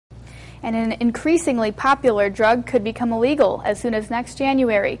and an increasingly popular drug could become illegal as soon as next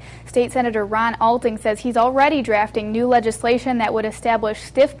January. State Senator Ron Alting says he's already drafting new legislation that would establish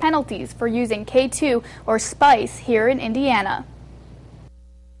stiff penalties for using K-2 or spice here in Indiana.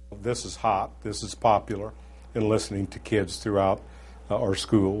 This is hot, this is popular in listening to kids throughout our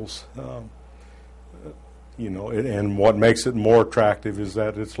schools. And what makes it more attractive is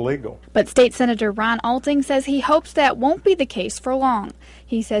that it's legal. But State Senator Ron Alting says he hopes that won't be the case for long.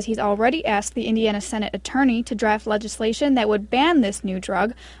 He says he's already asked the Indiana Senate attorney to draft legislation that would ban this new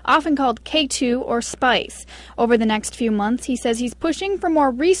drug, often called K-2 or spice. Over the next few months, he says he's pushing for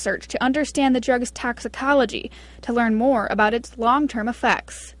more research to understand the drug's toxicology, to learn more about its long-term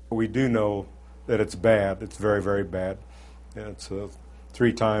effects. We do know that it's bad. It's very, very bad. It's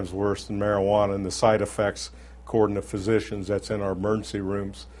 3 times worse than marijuana, and the side effects, according to physicians that's in our emergency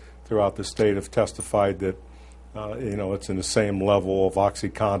rooms throughout the state, have testified that it's in the same level of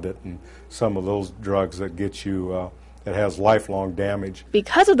OxyContin and some of those drugs that get you that has lifelong damage.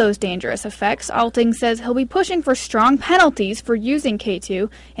 Because of those dangerous effects, Alting says he'll be pushing for strong penalties for using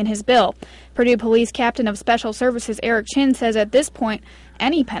K-2 in his bill. Purdue Police Captain of Special Services Eric Chin says at this point,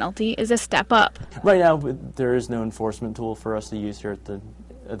 any penalty is a step up. Right now, there is no enforcement tool for us to use here at the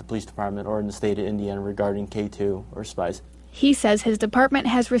police department or in the state of Indiana regarding K-2 or spice. He says his department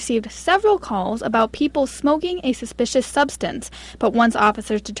has received several calls about people smoking a suspicious substance, but once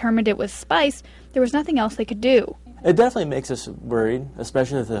officers determined it was spice, there was nothing else they could do. It definitely makes us worried,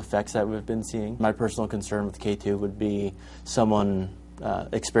 especially with the effects that we've been seeing. My personal concern with K-2 would be someone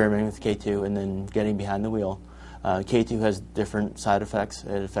experimenting with K-2 and then getting behind the wheel. K-2 has different side effects.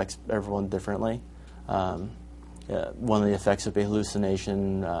 It affects everyone differently. One of the effects would be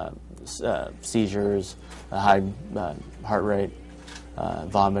hallucination, seizures, high heart rate,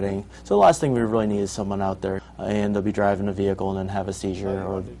 vomiting. So the last thing we really need is someone out there and they'll be driving a vehicle and then have a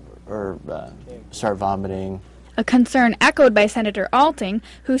seizure or start vomiting. A concern echoed by Senator Alting,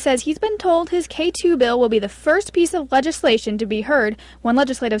 who says he's been told his K-2 bill will be the first piece of legislation to be heard when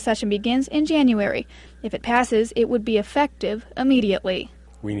legislative session begins in January. If it passes, it would be effective immediately.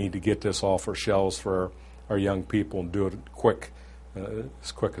 We need to get this off our shelves for our young people and do it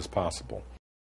as quick as possible.